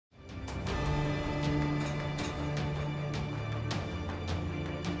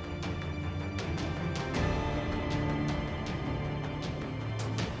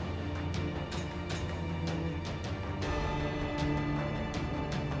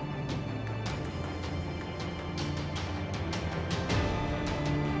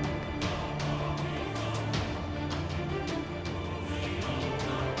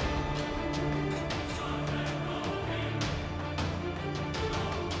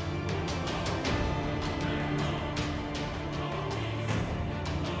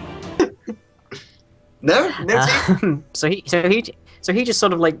No, no tea. So he just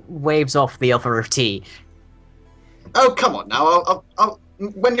sort of like waves off the offer of tea. Oh, come on now.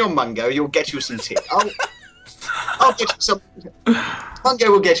 When you're Mungo, you'll get you some tea. I'll get you some.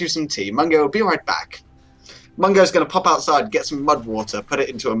 Mungo will get you some tea. Mungo will be right back. Mungo's going to pop outside, get some mud water, put it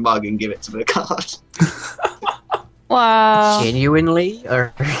into a mug, and give it to the guard. Wow. Genuinely,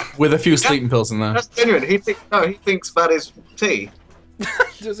 or with a few sleeping pills in there. That's genuine. He thinks that is tea.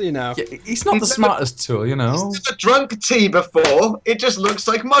 Does he now? Yeah, he's not the smartest tool, you know. He's never drunk tea before. It just looks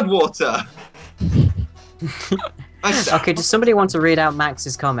like mud water. Okay, does somebody want to read out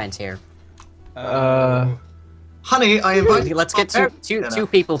Max's comment here? Honey, I invited. Let's get two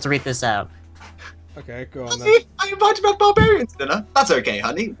people to read this out. Okay, go on then. Honey, I invited my barbarian to dinner. That's okay,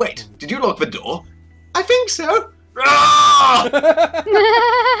 honey. Wait, did you lock the door? I think so. Ah! Don't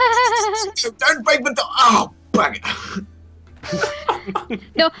break the door. Oh, bang it.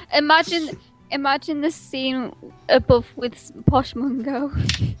 No, imagine the scene above with Posh Mungo.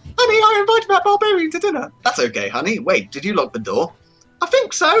 Honey, I invited my barbarian to dinner. That's okay, honey. Wait, did you lock the door? I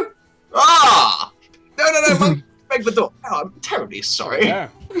think so. Ah! No, Mum, break the door. Oh, I'm terribly sorry. Yeah.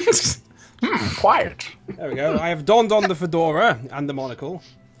 Quiet. There we go. I have donned on the fedora and the monocle.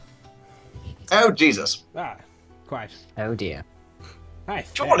 Oh, Jesus. Ah, quite. Oh dear. Hi.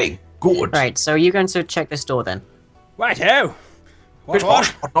 Jolly good. Right, so you're going to check this door then. Righto. Bit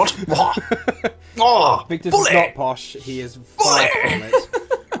posh, but not. Oh, Victor's bully. not posh. He is far from it.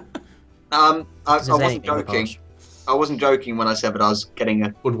 I This is wasn't anything but joking. posh. I wasn't joking when I said that I was getting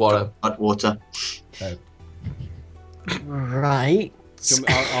a Good water. mud water. Right.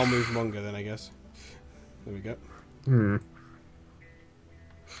 I'll move Mungo then, I guess. There we go.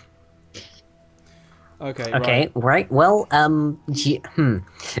 Okay. Okay. Right. Well.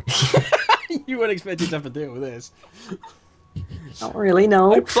 You weren't expected to have to deal with this. Not really.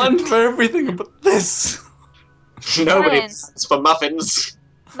 No. I planned for everything but this. Nobody Ryan. plans for muffins.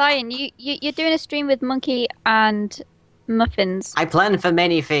 Ryan, you're doing a stream with Monkey and Muffins. I planned for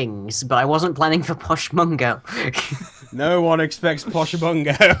many things, but I wasn't planning for Posh Mungo. No one expects Posh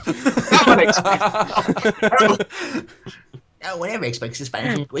Mungo. No one expects. No one ever expects this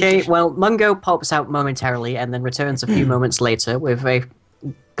Spanish. Okay. Well, Mungo pops out momentarily and then returns a few moments later with a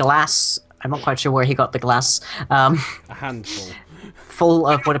glass. I'm not quite sure where he got the glass. A handful. Full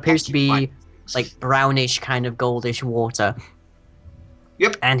of what appears to be like brownish, kind of goldish water.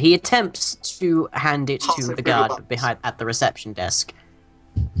 Yep. And he attempts to hand it Pass to it the through the guard bars. behind at the reception desk.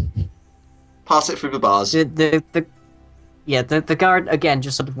 Pass it through the bars. The guard again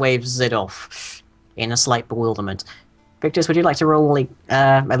just sort of waves it off in a slight bewilderment. Victus, would you like to roll like,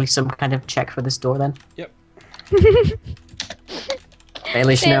 at least some kind of check for this door then? Yep. At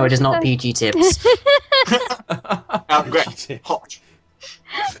least no, it is not PG tips. Great. Hot.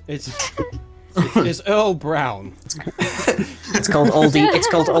 It's Earl Brown. It's called Old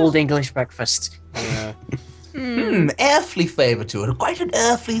English breakfast. Yeah. Earthly flavour to it. Quite an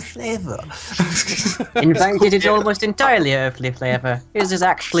earthly flavour. In fact, it is almost entirely earthly flavour. This is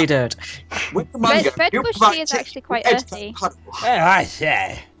actually dirt. With the mango, Red you bush provide tea is actually quite edge earthy. cuddle. Oh, I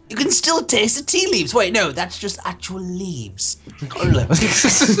say. You can still taste the tea leaves. Wait, no, that's just actual leaves.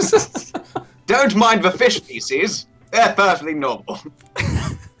 Don't mind the fish species. They're perfectly normal.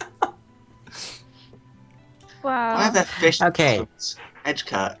 Wow. Why are there fish? Okay.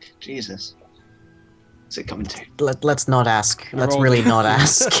 Edgekirk. Jesus. What's it coming to? Let's not ask. Let's rolled really it. not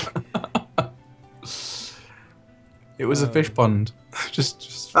ask. It was a fish pond.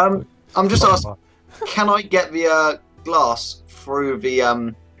 just. I'm just asking. Can I get the glass through the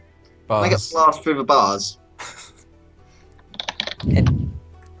Can I get the glass through the bars?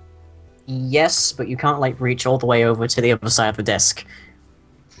 Yes, but you can't like reach all the way over to the other side of the desk.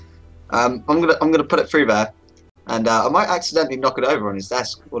 I'm gonna put it through there, and I might accidentally knock it over on his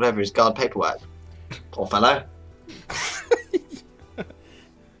desk, whatever his guard paperwork. Poor fellow.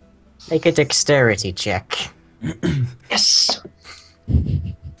 Make a dexterity check. Yes.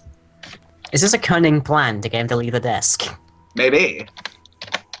 Is this a cunning plan to get him to leave the desk? Maybe.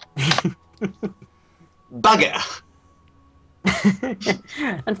 Bugger.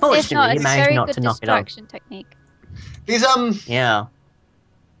 If Unfortunately, not, he it's a managed very not good to knock it off. distraction technique. These Yeah.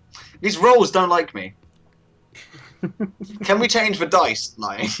 rolls don't like me. Can we change the dice,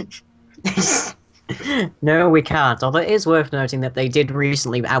 like? No, we can't. Although it is worth noting that they did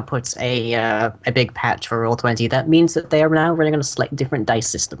recently output a big patch for Roll20. That means that they are now running on a slightly different dice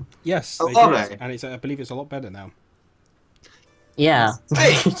system. Yes, Oh, they are did. they? And I believe it's a lot better now. Yeah,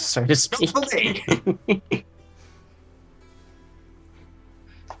 Hey, so to speak. not for me.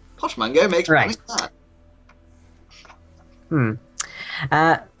 Posh Mango makes Right. me like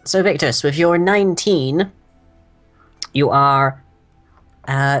that. So Victus, with your 19, you are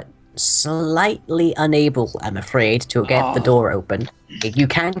slightly unable, I'm afraid, to get the door open. You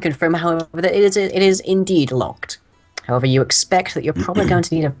can confirm, however, that it is indeed locked. However, you expect that you're probably going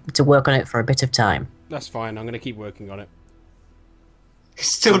to need to work on it for a bit of time. That's fine. I'm going to keep working on it.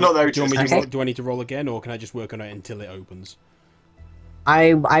 Still not Do you noticed. want me to do I need to roll again, or can I just work on it until it opens?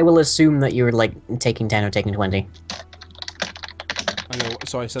 I will assume that you're like taking 10 or taking 20. I know.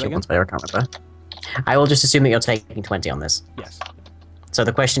 Sorry, say that again. Once I can't remember. I will just assume that you're taking 20 on this. Yes. So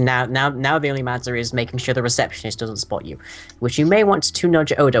the question now the only matter is making sure the receptionist doesn't spot you, which you may want to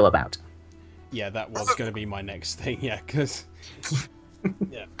nudge Odo about. Yeah, that was going to be my next thing. Yeah, because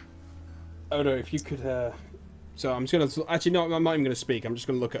yeah. Odo, if you could. So I'm just gonna actually no, I'm not even gonna speak. I'm just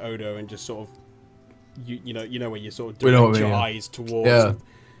gonna look at Odo and just sort of, you know when you sort of direct your eyes towards. Yeah.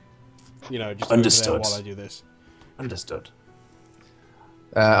 You know, just Understood. over there while I do this. Understood.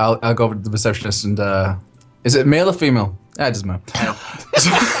 I'll go over to the receptionist and is it male or female? Yeah, it doesn't matter.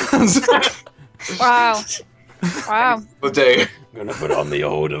 Wow. Wow. Will do. I'm gonna put on the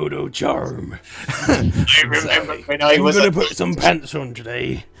old Odo charm. I remember when I I'm was gonna put some pants on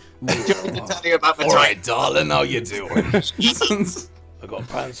today. tell you about the All time. right, darling, how you doing? I got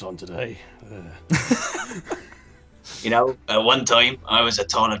pants on today. You know, at one time I was a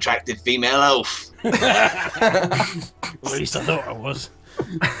tall, attractive female elf. At least I thought I was.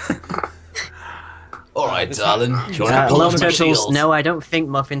 All right, darling. Do you want to Love polish my turtles. shield? No, I don't think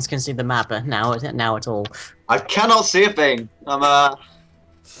muffins can see the map now at all. I cannot see a thing. I'm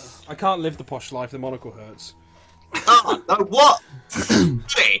I can't live the posh life. The monocle hurts. Oh no! What?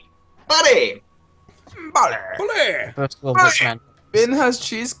 Buddy. Olé! First of all, this man. Ben has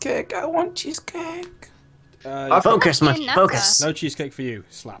cheesecake. I want cheesecake. Focus, man. Enough, Focus. No cheesecake for you.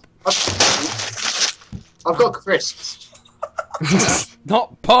 Slap. I've got crisps.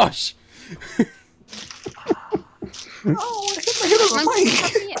 Not posh.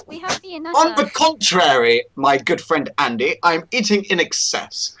 We have the enough. On the contrary, my good friend Andy, I am eating in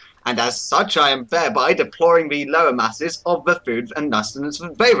excess, and as such, I am thereby deploring the lower masses of the food and sustenance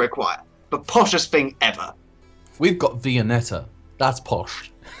that they require. The poshest thing ever. We've got Viennetta. That's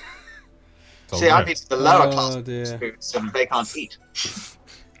posh. See, I need the lower Oh, class dear. food so they can't eat.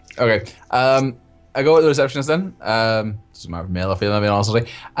 Okay. I go with the receptionist then. Doesn't matter if male or female, being honest with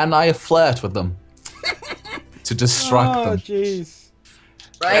you, and I flirt with them to distract Oh them. jeez.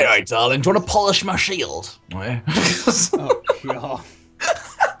 Right, darling. Do you want to polish my shield? Right. Oh god.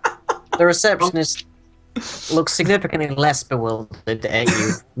 The receptionist looks significantly less bewildered at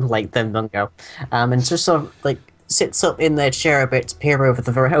you, like than Mungo, and just sort of like sits up in their chair a bit to peer over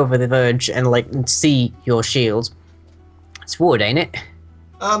the verge and like see your shield. It's wood, ain't it?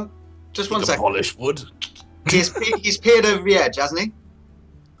 Just one You can second. polish wood. He's peered over the edge, hasn't he?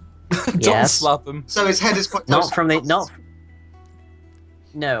 Don't Yes. slap him. So his head is quite close. Not from the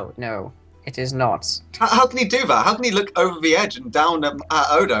No, it is not. How can he do that? How can he look over the edge and down at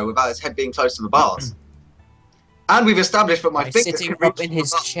Odo without his head being close to the bars? And we've established that my By fingers sitting can up reach in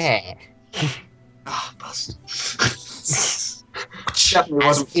his the bars. chair, Ah, bastard. Definitely as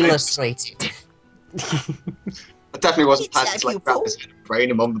wasn't planning. illustrated. I definitely wasn't planning to like grab his head and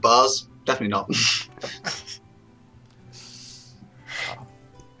brain him on the bars. Definitely not.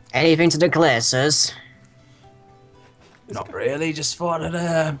 Anything to declare, sirs? Not really. Just thought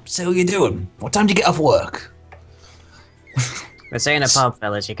I'd see what you're doing. What time do you get off work? We're saying a pub,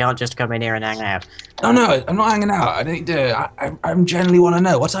 fellas. You can't just come in here and hang out. No, I'm not hanging out. I need to. I genuinely want to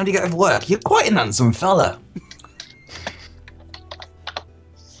know. What time do you get off work? You're quite an handsome fella.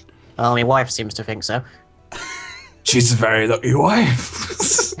 Well, my wife seems to think so. She's a very lucky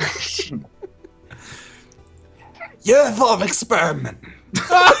wife. You're a thought of experiment.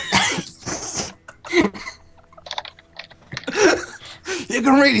 You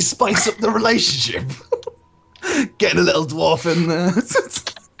can really spice up the relationship. Getting a little dwarf in there.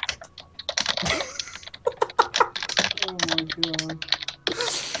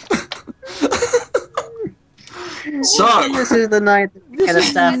 So, This is the night that we get a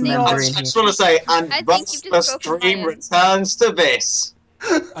staff is the member I in just here. want to say, and I think thus you've the just broken stream my end. returns to this.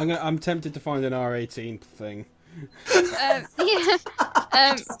 I'm tempted to find an R18 thing. Yeah.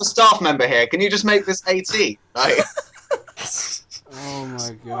 The staff member here, can you just make this 18? Like, Oh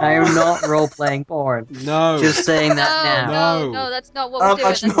my god. I am not role-playing porn. No. Just saying that now. No. No, that's not what we're doing.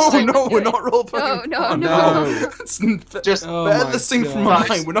 actually, That's not what No, we're doing. not role playing. No. No. just Oh better my the sing from God.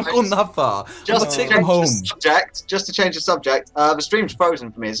 line. We're not going that far. just We'll to take change them home. the subject. Just to change the subject. The stream's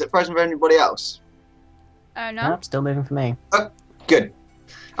frozen for me. Is it frozen for anybody else? No. Nope, still moving for me. Good.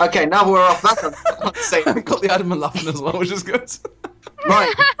 Okay, now we're off that. I've got the adamant laughing as well, which is good.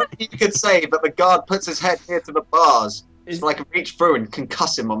 Right, you could say that the guard puts his head near to the bars, so I can reach through and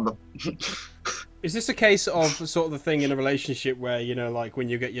concuss him on the... Is this a case of sort of the thing in a relationship where, you know, like when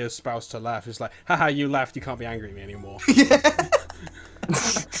you get your spouse to laugh, it's like, haha, you laughed, you can't be angry at me anymore. Yeah.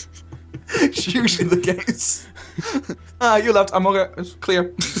 It's usually the case. You left. I'm okay. It's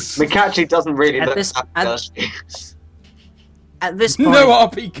clear. Mikachi doesn't really At look this- happy, at- does she? At this point, No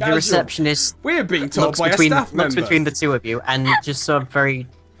RP the casual. receptionist We're being told looks by between, a staff looks member. between the two of you and just sort of very,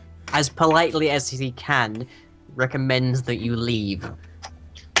 as politely as he can, recommends that you leave.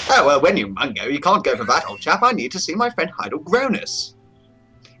 Oh, well, when you mungo, you can't go for that, old chap. I need to see my friend Heidel Gronus.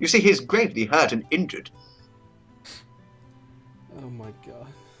 You see, he's gravely hurt and injured. Oh my god.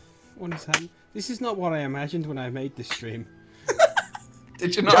 What is happening? This is not what I imagined when I made this stream.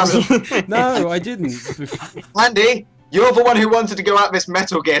 Did you not? No, I didn't. Andy, you're the one who wanted to go out this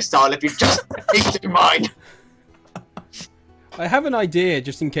Metal Gear style if you just need to do mine. I have an idea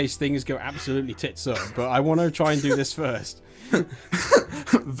just in case things go absolutely tits up, but I want to try and do this first.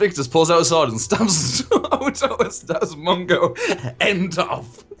 Victor pulls out a sword and stabs stabs Mungo. End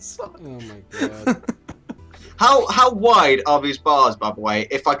of. Oh my god. How wide are these bars, by the way,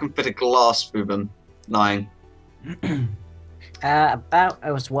 if I can fit a glass through them? 9. About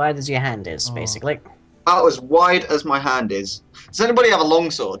as wide as your hand is, basically. About as wide as my hand is. Does anybody have a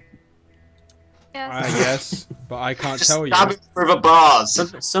longsword? Yes. Yes, but I can't Just tell you. stab it through the bars.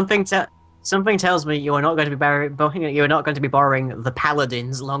 Something tells me you are not going to be borrowing the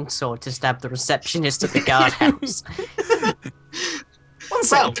paladin's longsword to stab the receptionist at the guardhouse. One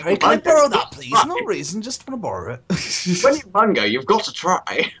second, Terry. Can I borrow that, please? No reason. Just want to borrow it. When you mungo, you've got to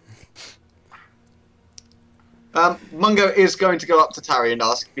try. Mungo is going to go up to Tari and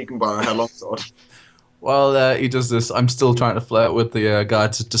ask if he can borrow her longsword. While he does this, I'm still trying to flirt with the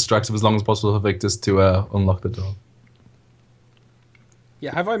guard to distract him as long as possible for Victus to unlock the door.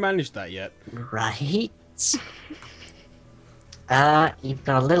 Yeah, have I managed that yet? Right. You've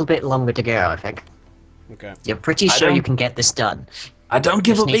got a little bit longer to go, I think. Okay. You're pretty I sure you don't- can get this done. I don't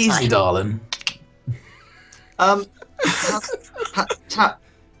give Just up need easy, time. darling.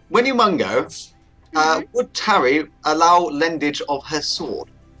 When you mungo, would Tari allow lendage of her sword?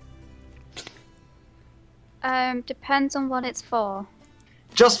 Depends on what it's for.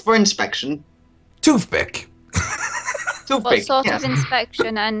 Just for inspection. Toothpick. What Toothpick, sort yes. of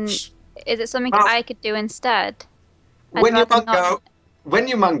inspection, and is it something Well, I could do instead? I'd When you rather not-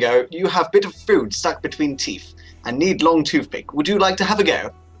 mungo, you have bit of food stuck between teeth and need long toothpick. Would you like to have a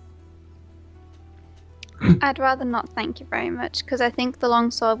go? I'd rather not, thank you very much, because I think the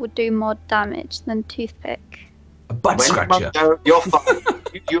longsword would do more damage than toothpick. A butt When you scratcher. mungo, you're fine.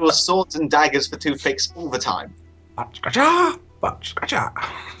 You use swords and daggers for toothpicks all the time. Butt scratcher. Butt scratcher.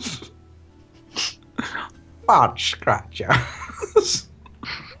 Butt scratcher.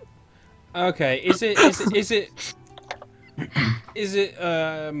 Okay, is it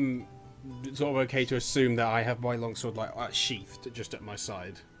sort of okay to assume that I have my longsword like sheathed just at my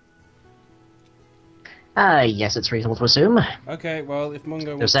side? Yes, it's reasonable to assume. Okay, well if Mungo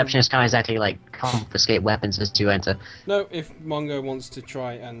The wants to, receptionist can't exactly, confiscate weapons as you enter. no, if Mungo wants to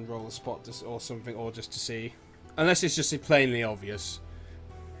try and roll a spot or something, or just to see, unless it's just plainly obvious.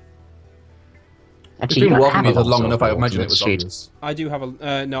 It's Actually, been you don't walking have me a for long longsword, enough. I for imagine it ultimate was sheet. obvious. I do have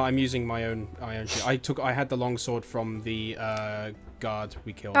a no. I'm using my own sheet. I had the longsword from the guard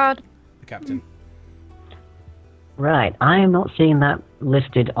we killed, God, the captain. Right, I am not seeing that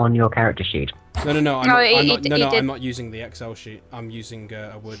listed on your character sheet. No, I'm No, not, he- I'm he not, d- no, he no, did- I'm not using the Excel sheet. I'm using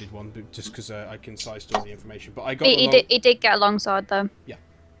a worded one, just because I can sized all the information. But I got he did get a longsword though.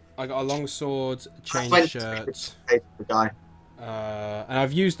 I got a longsword, chain Went- shirt, Hey, the guy. and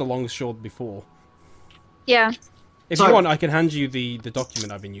I've used the longsword before. Yeah. If So- you want, I can hand you the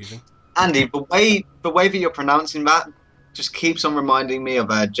document I've been using. Andy, the way that you're pronouncing that just keeps on reminding me of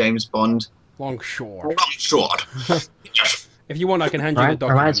James Bond. Longsword. Longsword. If you want, I can hand you the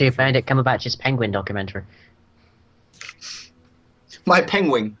document. Reminds me of Benedict Cumberbatch's Penguin documentary. My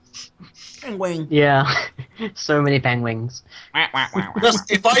penguin. Penguin. Yeah, so many penguins.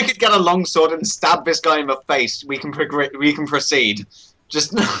 Just, if I could get a longsword and stab this guy in the face, we can proceed.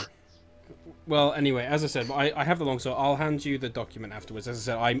 Just Well, anyway, as I said, I have the longsword. I'll hand you the document afterwards. As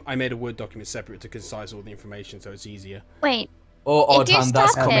I said, I made a Word document separate to concise all the information, so it's easier. Wait. Or If odd you hand,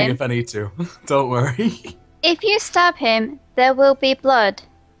 that's stab coming him- if I need to. Don't worry. If you stab him, there will be blood.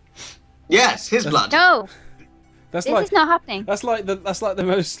 yes, his blood. No, That's this like is not happening. that's like the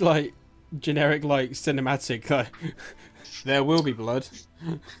most like generic cinematic there will be blood.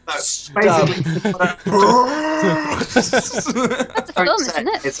 No, basically, That's a film, isn't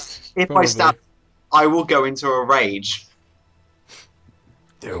it? If I Probably. stab, I will go into a rage.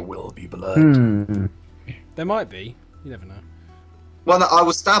 There will be blood. Hmm. There might be. You never know. Well, no, I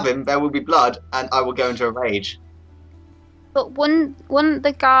will stab him. There will be blood, and I will go into a rage. But wouldn't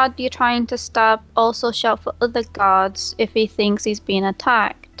the guard you're trying to stab also shout for other guards if he thinks he's being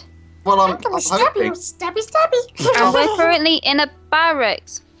attacked? Well, I'm Stab you, hoping. stabby, stabby. And we're currently in a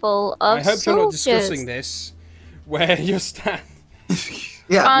barracks full of I hope you're not soldiers. discussing this where you're standing.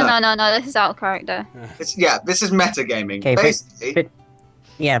 Yeah, Oh no, this is out of character. This is metagaming. Okay, Basically,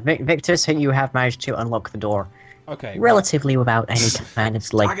 Victor, so you have managed to unlock the door Okay. relatively without any kind of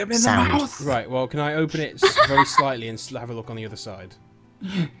Tag him in the sound. mouth. Right, well, can I open it very slightly and have a look on the other side?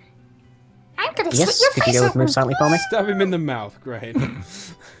 I'm gonna Yes, slit your could you face go with open. move silently for me? Stab him in the mouth, great.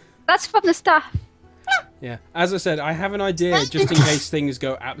 That's from the staff. Yeah, as I said, I have an idea just in case things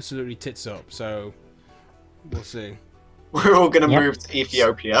go absolutely tits up, so we'll see. we're all gonna Yep. move to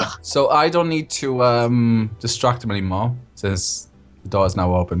Ethiopia. So I don't need to distract him anymore since the door is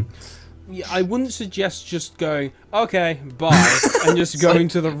now open. Yeah, I wouldn't suggest just going, okay, bye, and just going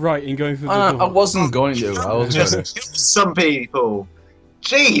to the right and going through the I door. wasn't going to. I was going to. Just some people.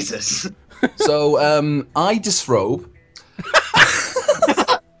 Jesus. So I disrobe.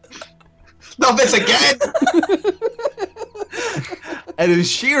 Not this again. And in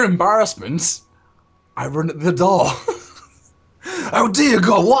sheer embarrassment, I run at the door. Oh dear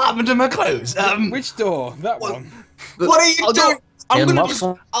God, what happened to my clothes? Which door? That one. What are you I'll doing?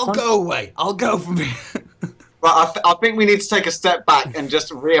 I'll go away. I'll go from here. Right, I think we need to take a step back and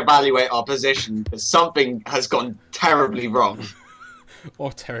just reevaluate our position because something has gone terribly wrong.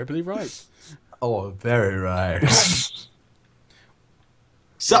 Or terribly right. Oh, very right.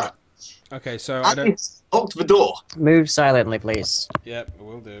 So, Okay, so I I don't... locked the door. Move silently, please. Yep, I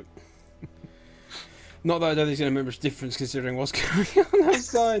will do. Not that I don't think it's going to make much difference considering what's going on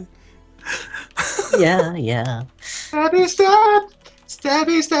outside. Yeah. Stabby, stab.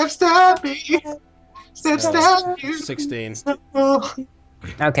 Stabby, stab, stabby. Stab, stab. 16. Oh.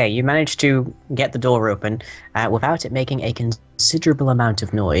 Okay, you managed to get the door open without it making a considerable amount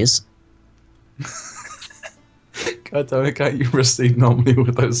of noise. God damn it, can't you proceed normally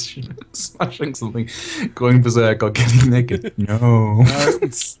without smashing something, going berserk or getting naked? No.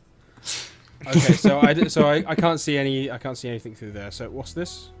 Okay, so I can't see anything through there. So what's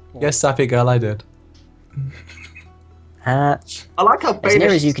this? Yes, Sappy girl, I did. I like how As near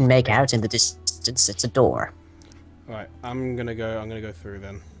Baelish as you can make out in the distance, it's a door. Right, I'm gonna go through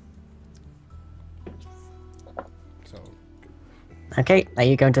then. So Okay, are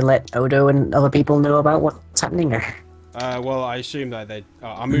you going to let Odo and other people know about what's happening? Or... well, I assume that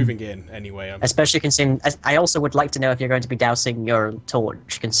I'm moving in anyway. Especially considering, I also would like to know if you're going to be dousing your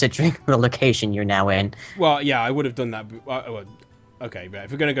torch, considering the location you're now in. Well, yeah, I would have done that. Well, okay, but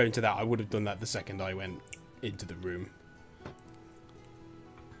if we're gonna go into that, I would have done that the second I went into the room.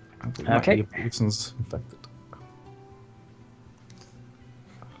 Okay. Person's infected.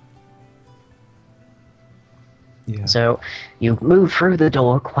 Yeah. So, you move through the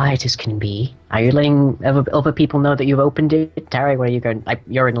door, quiet as can be. Are you letting other people know that you've opened it? Tarry, where are you going?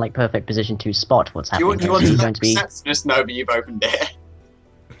 You're in perfect position to spot what's Do you happening. want Are to you let going the to be? receptionist know that you've opened it?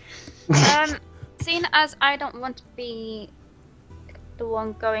 Seeing as I don't want to be the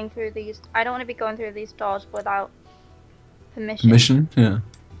one going through these, I don't want to be going through these doors without permission. Mission? Yeah.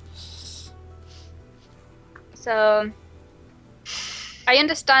 So I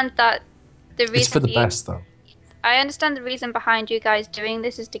understand that the reason It's for the best, though. I understand the reason behind you guys doing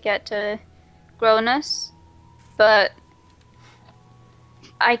this is to get to Gronus, but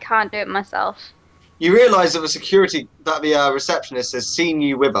I can't do it myself. You realise that the receptionist has seen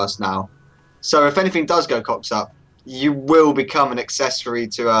you with us now. So if anything does go cocks up, you will become an accessory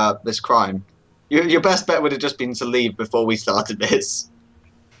to this crime. Your best bet would have just been to leave before we started this.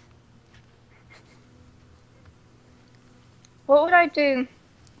 What would I do?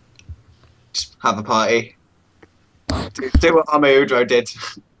 Just have a party. Do what Amaudro did.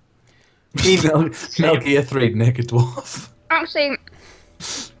 Metal Gear 3 Naked Dwarf. Actually,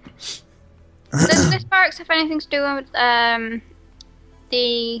 does this barracks have anything to do with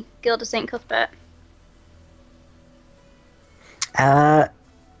the Guild of St. Cuthbert?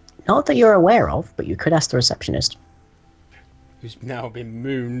 Not that you're aware of, but you could ask the receptionist. Who's now been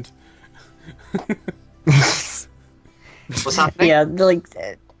mooned. What's happening? Yeah,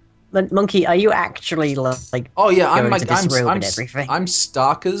 Monkey, are you actually Oh yeah, going I'm like to disrobe and everything? I'm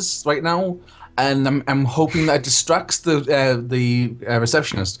Starkers right now, and I'm hoping that it distracts the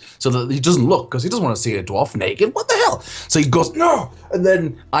receptionist so that he doesn't look because he doesn't want to see a dwarf naked. What the hell? So he goes no, and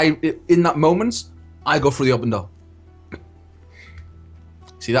then in that moment I go through the open door.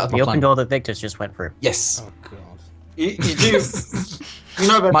 See, that was my the plan. open door that Victor's just went through? Yes. Oh god. You do. You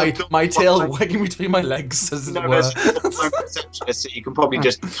know about My tail wagging between my legs, as You it know were. there's full-time receptionist, so you can probably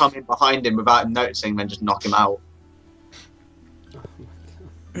just come in behind him without him noticing, then just knock him out.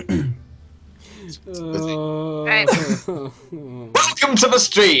 Right. Welcome to the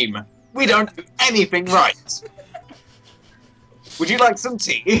stream. We don't do anything right. Would you like some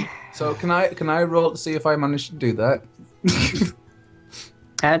tea? So can I roll to see if I managed to do that?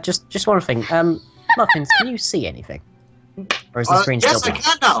 Just one thing. Muffins, can you see anything? Or is the screen yes, still I black?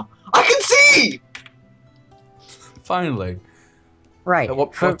 can now. I can see. Finally. Right.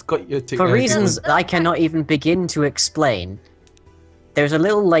 What got you to? For reasons I cannot even begin to explain, there's a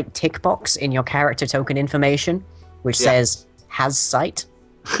little like tick box in your character token information which Yeah. says has sight.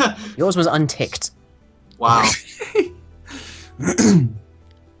 Yours was unticked. Wow.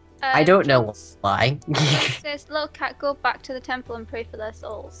 I don't know why. It says, little cat, go back to the temple and pray for their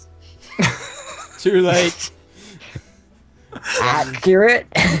souls. Too late. Accurate.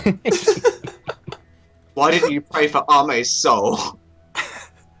 Why didn't you pray for Ame's soul?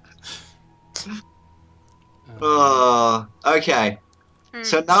 Okay.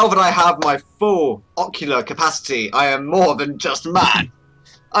 So now that I have my full ocular capacity, I am more than just man.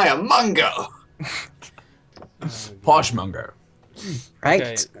 I am Mungo. Poshmonger. Right.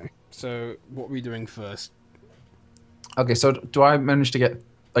 Okay, so what are we doing first? Okay, so do I manage to get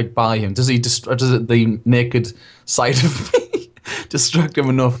like by him? Does he does it the naked sight of me distract him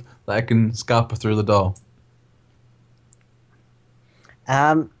enough that I can scarper through the door?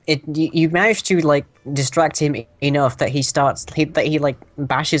 You manage to like distract him enough that he like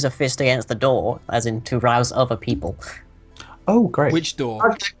bashes a fist against the door, as in to rouse other people. Oh, great. Which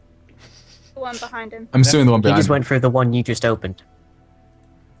door? The one behind him. I'm assuming the one He behind. just went through the one you just opened.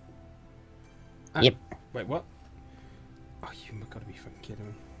 Yep. Wait, what? Oh, you gotta be fucking kidding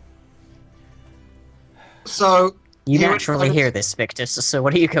me. So You He went naturally through- hear this, Victus. So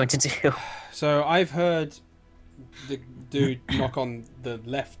what are you going to do? So I've heard the dude knock on the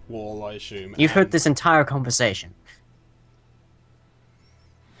left wall, I assume. You've heard and- this entire conversation.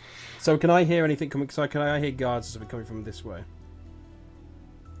 So can I hear anything coming? So can I hear guards or something coming from this way?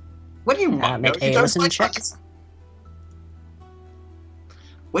 when you Mungo, Make you a don't listen quite check. understand.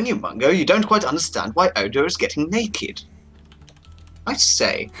 When you Mungo, you don't quite understand why Odo is getting naked. I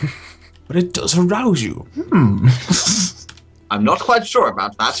say, But it does arouse you. Hmm. I'm not quite sure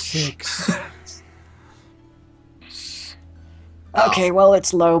about that. 6. Okay, well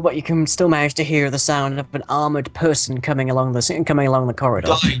it's low, but you can still manage to hear the sound of an armored person coming along the corridor.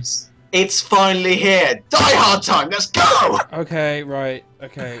 Guys, it's finally here. Die Hard time. Let's go. Okay, right.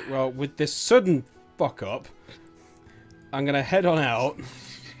 Okay, well, with this sudden fuck up, I'm gonna head on out,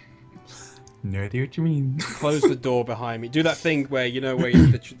 No idea what you mean. close the door behind me, do that thing where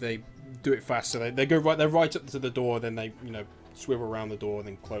they do it fast, so they go right. They're right up to the door, then they swivel around the door and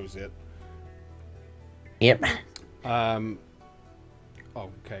then close it. Yep. Oh,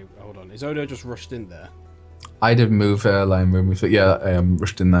 okay, hold on. Is Odo just rushed in there? I did move line movement. Yeah, I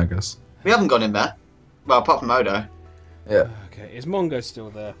rushed in there, I guess. We haven't gone in there. Well, apart from Odo. Yeah. Okay, is Mongo still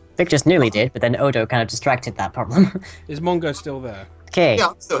there? Victus nearly did, but then Odo kind of distracted that problem. Is Mongo still there? Okay. Yeah,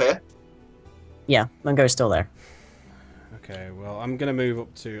 I'm still here. Yeah, Mungo's still there. Okay, well, I'm gonna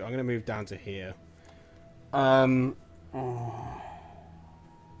move down to here.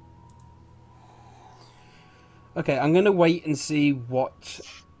 Okay, I'm gonna wait and see what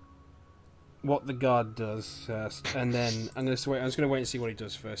the guard does first, and then I'm just gonna wait and see what he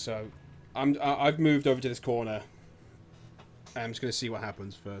does first. So, I've moved over to this corner. I'm just gonna see what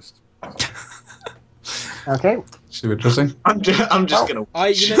happens first. Okay. Should be interesting. I'm just gonna.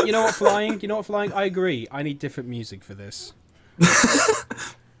 You know what, flying? You know what, flying? I agree. I need different music for this.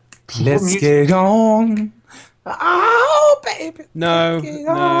 Let's get on. Oh, baby. No, Get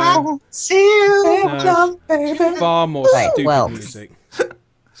no, on. no. Baby. Far more Right, stupid well. music.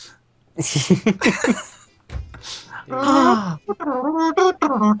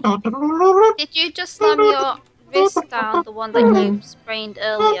 Did you just slam your wrist down, the one that you sprained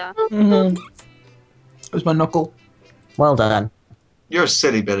earlier? Mm-hmm. It was my knuckle. Well done. You're a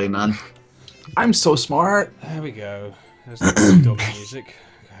silly Billy, man. I'm so smart. There we go. There's the dumb music.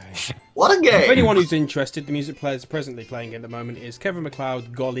 Okay. What a For game! anyone who's interested, the music players presently playing at the moment is Kevin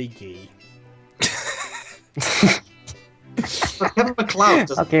MacLeod, Golly Gee. Kevin MacLeod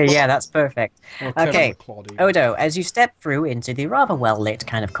doesn't. Okay, yeah, that's perfect. Or Kevin Okay. MacLeod. Odo, as you step through into the rather well-lit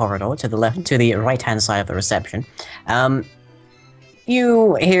kind of corridor to the right-hand side of the reception,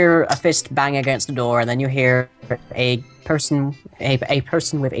 you hear a fist bang against the door, and then you hear a person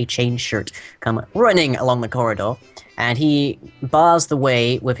with a chain shirt come running along the corridor, and he bars the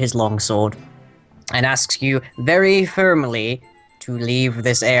way with his long sword. and asks you very firmly to leave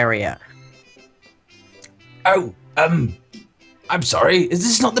this area. Oh, I'm sorry. Is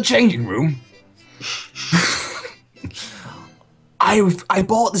this not the changing room? I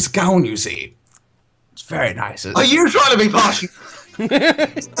bought this gown, you see. It's very nice. Are you trying to be partial?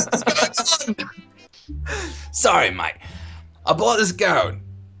 Sorry, mate. I bought this gown.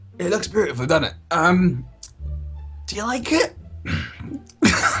 It looks beautiful, doesn't it? Do you like it?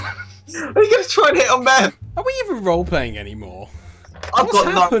 Are you going to try and hit on Ben? Are we even role playing anymore? I've What's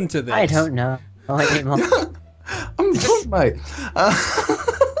got happened to this? I don't know anymore. I'm drunk, mate.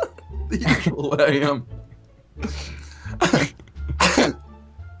 The usual way I am.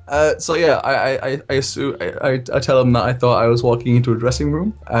 So yeah, I tell him that I thought I was walking into a dressing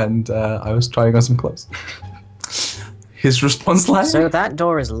room and I was trying on some clothes. His response line? So that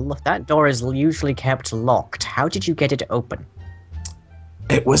door is usually kept locked. How did you get it open?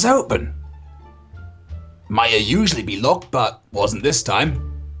 It was open. Might usually be locked, but wasn't this time.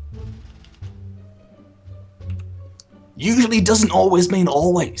 Usually doesn't always mean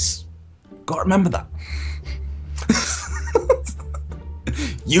always. Gotta remember that.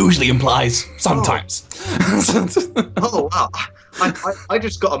 Usually implies sometimes. Oh, wow. I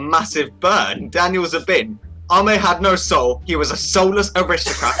just got a massive burn. Daniel's a bin. Ame had no soul. He was a soulless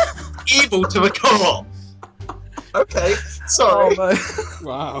aristocrat. Evil to the core. Okay, sorry. Oh,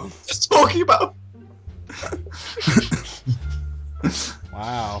 Wow. Just talking about...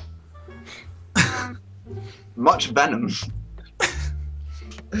 Wow. Much venom.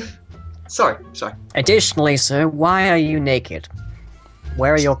 Sorry. Additionally, sir, why are you naked?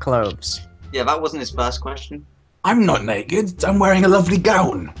 Where are your clothes? Yeah, that wasn't his first question. I'm not naked. I'm wearing a lovely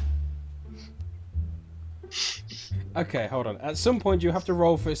gown. Okay, hold on. At some point, you have to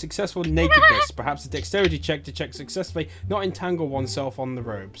roll for a successful nakedness, perhaps a dexterity check to check successfully, not entangle oneself on the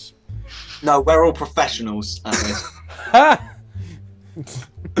robes. No, we're all professionals at this. Ha!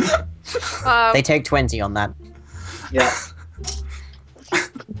 They take 20 on that. Yeah.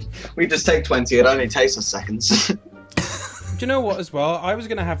 We just take 20. It only takes us seconds. Do you know what? As well, I was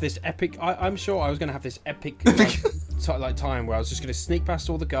gonna have this epic. I'm sure I was gonna have this epic like time where I was just gonna sneak past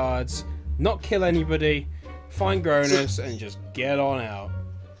all the guards, not kill anybody, find Gronus, and just get on out.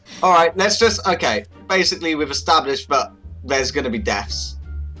 All right, let's just. Okay, basically we've established that there's going to be deaths.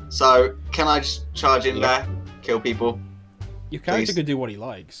 So can I just charge in there, kill people? Your character Please. could do what he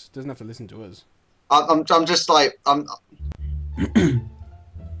likes. Doesn't have to listen to us. I'm just like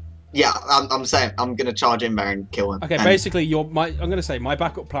Yeah, I'm saying I'm gonna charge in there and kill him. Okay, And- basically, I'm gonna say my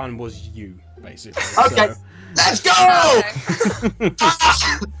backup plan was you, basically. Okay, So, let's go.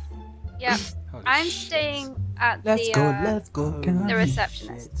 Yep. holy I'm shit. staying at Let's the go. the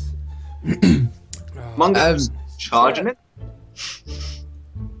receptionist. Oh, Mungo charging it.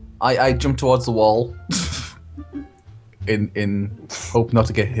 I jump towards the wall. in hope not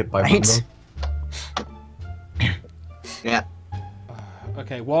to get hit by Right. Mungo. Yeah.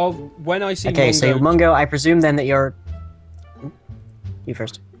 okay, well, when I see Okay, Mungo, so Mungo, I presume then that you're... You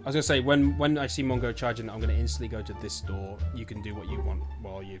first. I was gonna say when I see Mungo charging, I'm gonna instantly go to this door. You can do what you want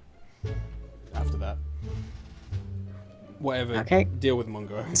while you after that. Whatever. Okay. Deal with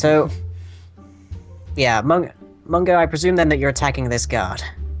Mungo. So... Yeah, Mungo, I presume then that you're attacking this guard.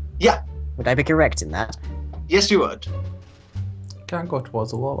 Yeah. Would I be correct in that? Yes, you would. Can't go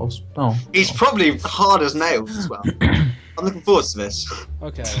towards the wall. No. He's probably hard as nails as well. I'm looking forward to this.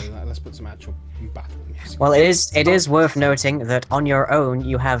 Okay, let's put some actual battle music. Well, it is worth noting that on your own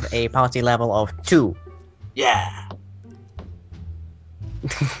you have a party level of 2. Yeah.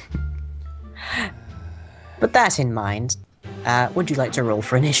 But that in mind, would you like to roll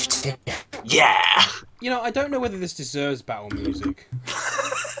for initiative? Yeah. You know, I don't know whether this deserves battle music.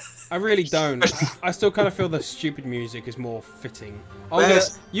 I really don't. I still kind of feel the stupid music is more fitting.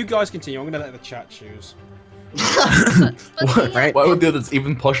 You guys continue. I'm gonna let the chat choose. Right. Why would the others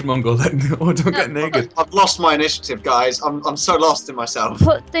even push Mungo then? Oh, don't get naked. I've lost my initiative, guys. I'm so lost in myself.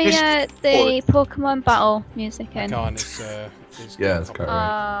 Put the Pokemon battle music in. Can't. It's Yeah, it's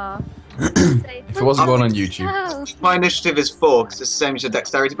correct. If If it wasn't going on YouTube. Oh. My initiative is 4 because it's the same as your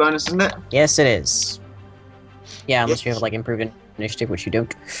dexterity bonus, isn't it? Yes, it is. Yeah, unless you have like improved initiative, which you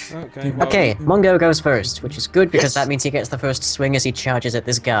don't. okay. Well, Okay, Mungo goes first, which is good because Yes. that means he gets the first swing as he charges at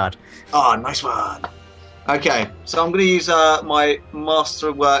this guard. Oh, nice one. Okay, so I'm going to use my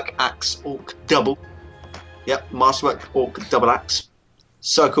Masterwork Axe Orc Double. Yep, Masterwork Orc Double Axe.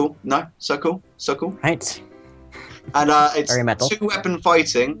 So cool. No? So cool. So cool. Right. And it's Very metal. 2-weapon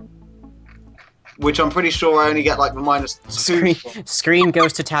fighting, which I'm pretty sure I only get like the -2. Screen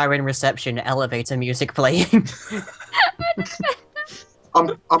goes to tower in reception, elevator music playing.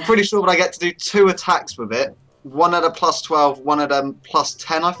 I'm pretty sure that I get to do 2 attacks with it. One at a +12, one at a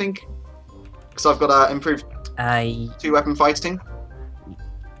 +10, I think. Because I've got improved 2-weapon fighting.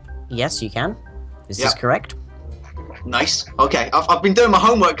 Yes, you can. Is this correct? Nice. Okay, I've been doing my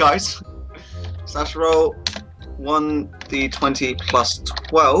homework, guys. Slash roll 1d20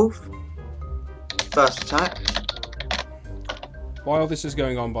 +12. First attack. While this is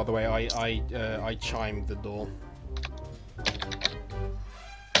going on, by the way, I chimed the door.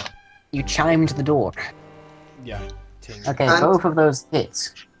 You chimed the door. Yeah. Ting. Okay, And- both of those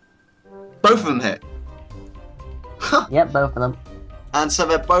hits. Both of them hit. Yep, both of them. And so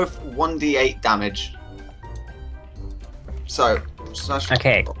they're both 1d8 damage. So, slash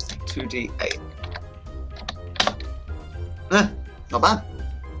Okay. 2d8. Not bad.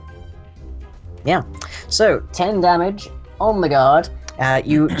 Yeah. So, 10 damage on the guard.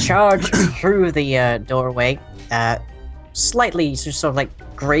 You charge through the doorway, slightly sort of like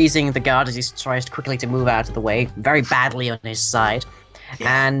grazing the guard as he tries quickly to move out of the way, very badly on his side.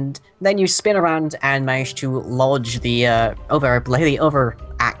 Yeah. And then you spin around and manage to lodge the other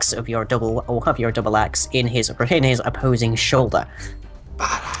axe of your double axe in his opposing shoulder.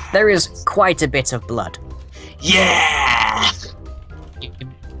 There is quite a bit of blood. Yeah! You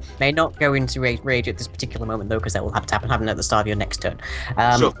may not go into rage at this particular moment though, because that will have to happen at the start of your next turn.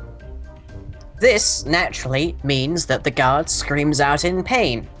 Sure. This naturally means that the guard screams out in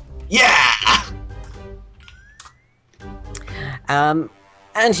pain. Yeah!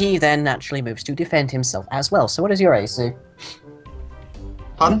 And he then naturally moves to defend himself as well. So what is your AC?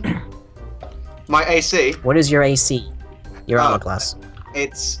 Pardon? My AC, What is your AC? Your Oh. armor class.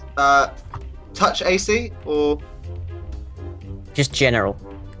 it's touch AC or Just general.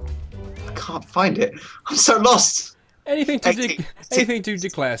 I can't find it. I'm so lost. Anything Eighteen. to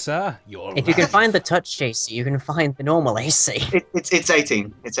declare, sir? You're If you can find the touch AC, you can find the normal AC. It's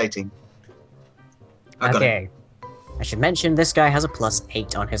 18. It's 18. I got it. Okay. I should mention this guy has a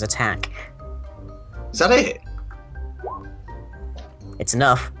 +8 on his attack. Is that it? It's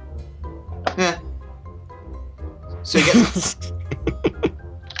enough. Yeah. So you get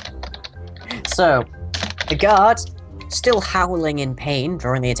So, the guard, still howling in pain,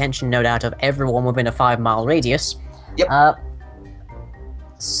 drawing the attention, no doubt, of everyone within a 5-mile radius, Yep.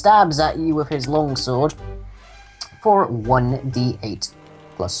 stabs at you with his longsword for 1d8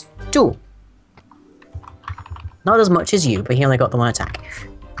 +2. Not as much as you, but he only got the 1 attack.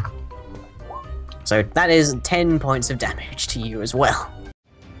 So that is 10 points of damage to you as well.